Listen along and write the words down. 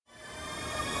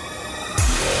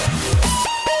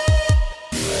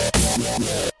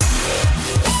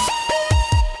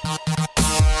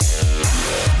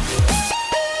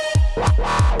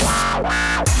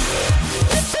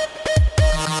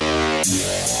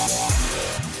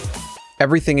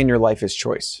Everything in your life is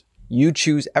choice. You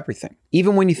choose everything.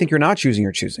 Even when you think you're not choosing,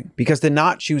 you're choosing, because the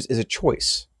not choose is a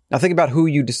choice. Now think about who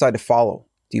you decide to follow.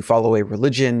 Do you follow a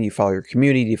religion? Do you follow your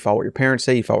community? Do you follow what your parents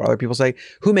say? Do you follow what other people say?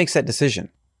 Who makes that decision?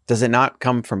 Does it not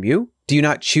come from you? Do you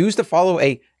not choose to follow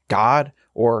a God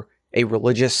or a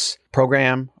religious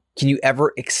program? Can you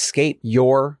ever escape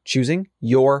your choosing,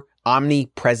 your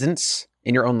omnipresence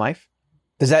in your own life?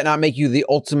 Does that not make you the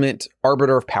ultimate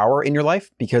arbiter of power in your life?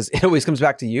 Because it always comes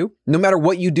back to you. No matter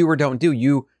what you do or don't do,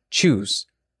 you choose.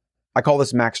 I call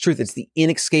this max truth. It's the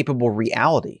inescapable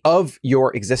reality of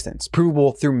your existence,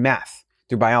 provable through math,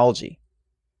 through biology.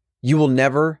 You will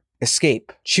never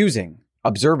escape choosing,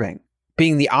 observing,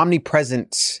 being the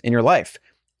omnipresence in your life.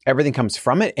 Everything comes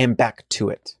from it and back to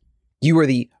it. You are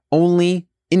the only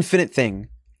infinite thing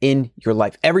in your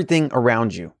life. Everything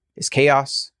around you is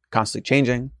chaos, constantly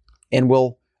changing, and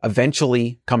will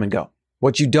eventually come and go.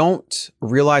 What you don't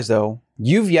realize though,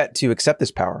 you've yet to accept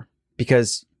this power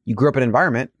because you grew up in an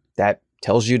environment that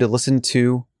tells you to listen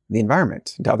to the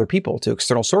environment, to other people, to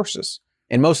external sources.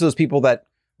 And most of those people that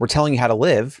were telling you how to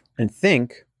live and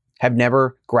think have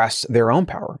never grasped their own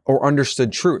power or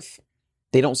understood truth.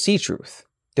 They don't see truth.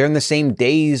 They're in the same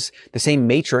daze, the same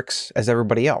matrix as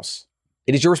everybody else.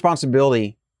 It is your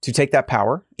responsibility to take that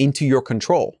power into your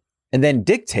control and then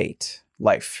dictate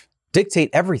life. Dictate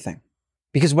everything.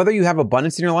 Because whether you have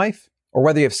abundance in your life or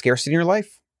whether you have scarcity in your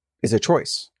life is a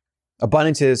choice.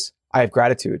 Abundance is, I have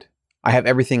gratitude. I have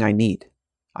everything I need.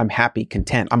 I'm happy,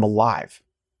 content, I'm alive.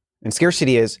 And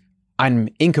scarcity is, I'm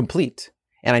incomplete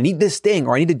and I need this thing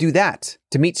or I need to do that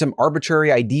to meet some arbitrary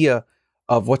idea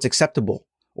of what's acceptable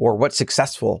or what's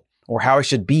successful or how I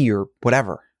should be or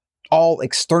whatever. All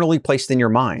externally placed in your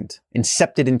mind,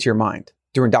 incepted into your mind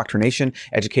through indoctrination,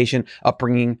 education,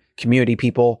 upbringing, community,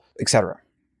 people, etc.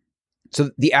 So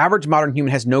the average modern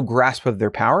human has no grasp of their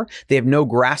power. They have no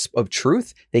grasp of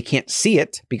truth. They can't see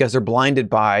it because they're blinded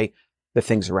by the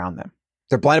things around them.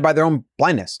 They're blinded by their own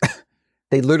blindness.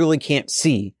 They literally can't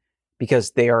see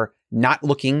because they are not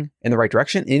looking in the right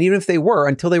direction. And even if they were,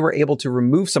 until they were able to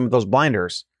remove some of those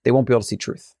blinders, they won't be able to see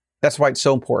truth. That's why it's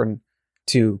so important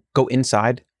to go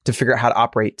inside to figure out how to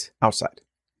operate outside.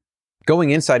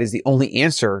 Going inside is the only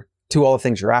answer to all the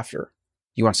things you're after.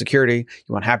 You want security,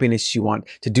 you want happiness, you want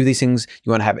to do these things,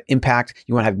 you want to have impact,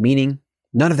 you want to have meaning.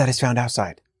 None of that is found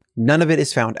outside. None of it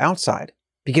is found outside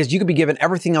because you could be given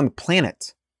everything on the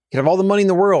planet. You could have all the money in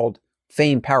the world,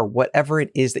 fame, power, whatever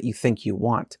it is that you think you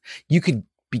want. You could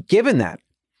be given that.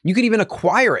 You could even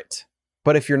acquire it.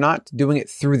 But if you're not doing it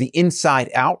through the inside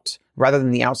out rather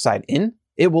than the outside in,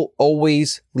 it will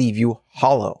always leave you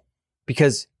hollow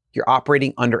because you're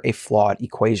operating under a flawed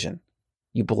equation.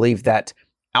 You believe that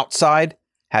outside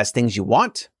has things you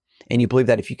want, and you believe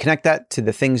that if you connect that to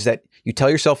the things that you tell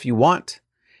yourself you want,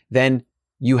 then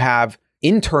you have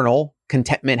internal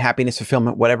contentment, happiness,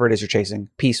 fulfillment, whatever it is you're chasing,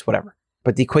 peace, whatever.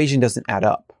 But the equation doesn't add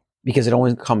up because it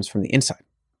only comes from the inside.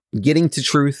 Getting to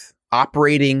truth,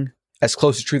 operating as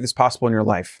close to truth as possible in your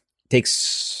life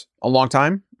takes a long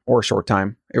time or a short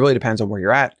time. It really depends on where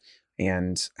you're at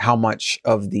and how much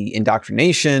of the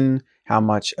indoctrination, how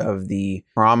much of the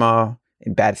trauma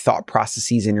and bad thought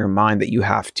processes in your mind that you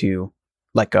have to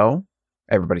let go.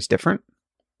 Everybody's different.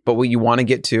 But what you want to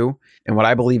get to, and what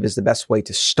I believe is the best way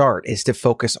to start, is to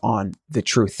focus on the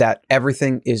truth that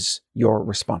everything is your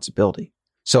responsibility.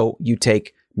 So you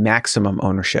take maximum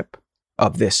ownership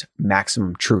of this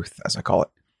maximum truth, as I call it,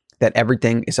 that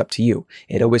everything is up to you.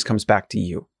 It always comes back to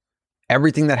you.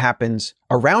 Everything that happens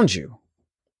around you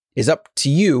is up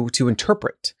to you to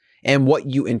interpret, and what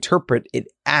you interpret it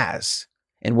as,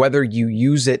 and whether you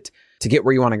use it to get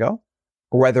where you want to go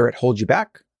or whether it holds you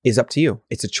back is up to you.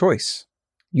 It's a choice.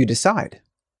 You decide.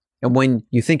 And when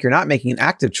you think you're not making an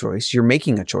active choice, you're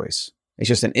making a choice. It's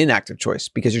just an inactive choice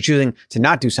because you're choosing to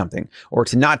not do something or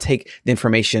to not take the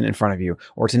information in front of you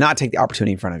or to not take the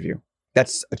opportunity in front of you.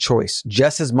 That's a choice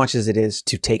just as much as it is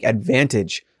to take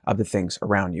advantage of the things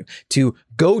around you, to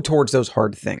go towards those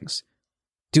hard things,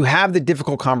 to have the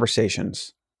difficult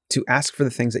conversations, to ask for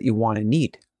the things that you want and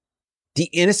need. The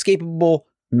inescapable,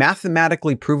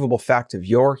 mathematically provable fact of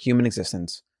your human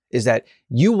existence is that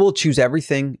you will choose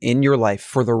everything in your life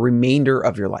for the remainder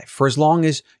of your life. For as long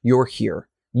as you're here,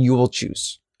 you will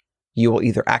choose. You will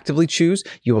either actively choose,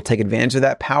 you will take advantage of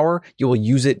that power, you will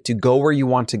use it to go where you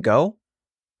want to go,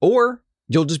 or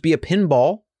you'll just be a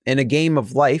pinball in a game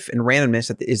of life and randomness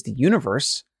that is the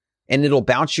universe, and it'll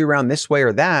bounce you around this way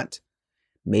or that.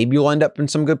 Maybe you'll end up in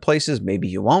some good places, maybe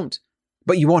you won't,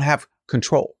 but you won't have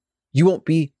control. You won't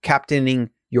be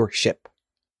captaining your ship.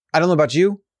 I don't know about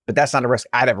you, but that's not a risk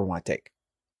I'd ever want to take.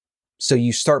 So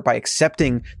you start by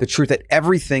accepting the truth that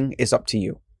everything is up to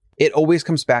you. It always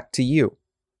comes back to you.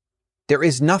 There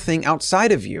is nothing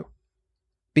outside of you.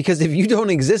 Because if you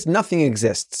don't exist, nothing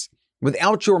exists.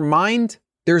 Without your mind,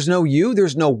 there's no you,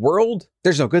 there's no world,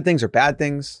 there's no good things or bad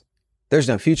things. There's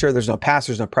no future, there's no past,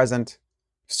 there's no present.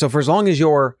 So for as long as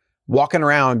you're walking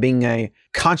around being a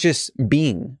conscious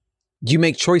being, you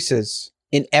make choices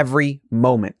in every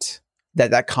moment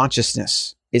that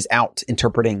consciousness is out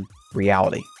interpreting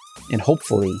reality. And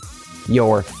hopefully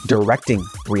you're directing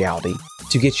reality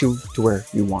to get you to where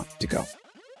you want to go.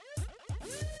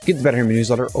 Get the Better Human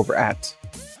newsletter over at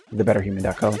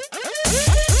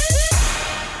thebetterhuman.co.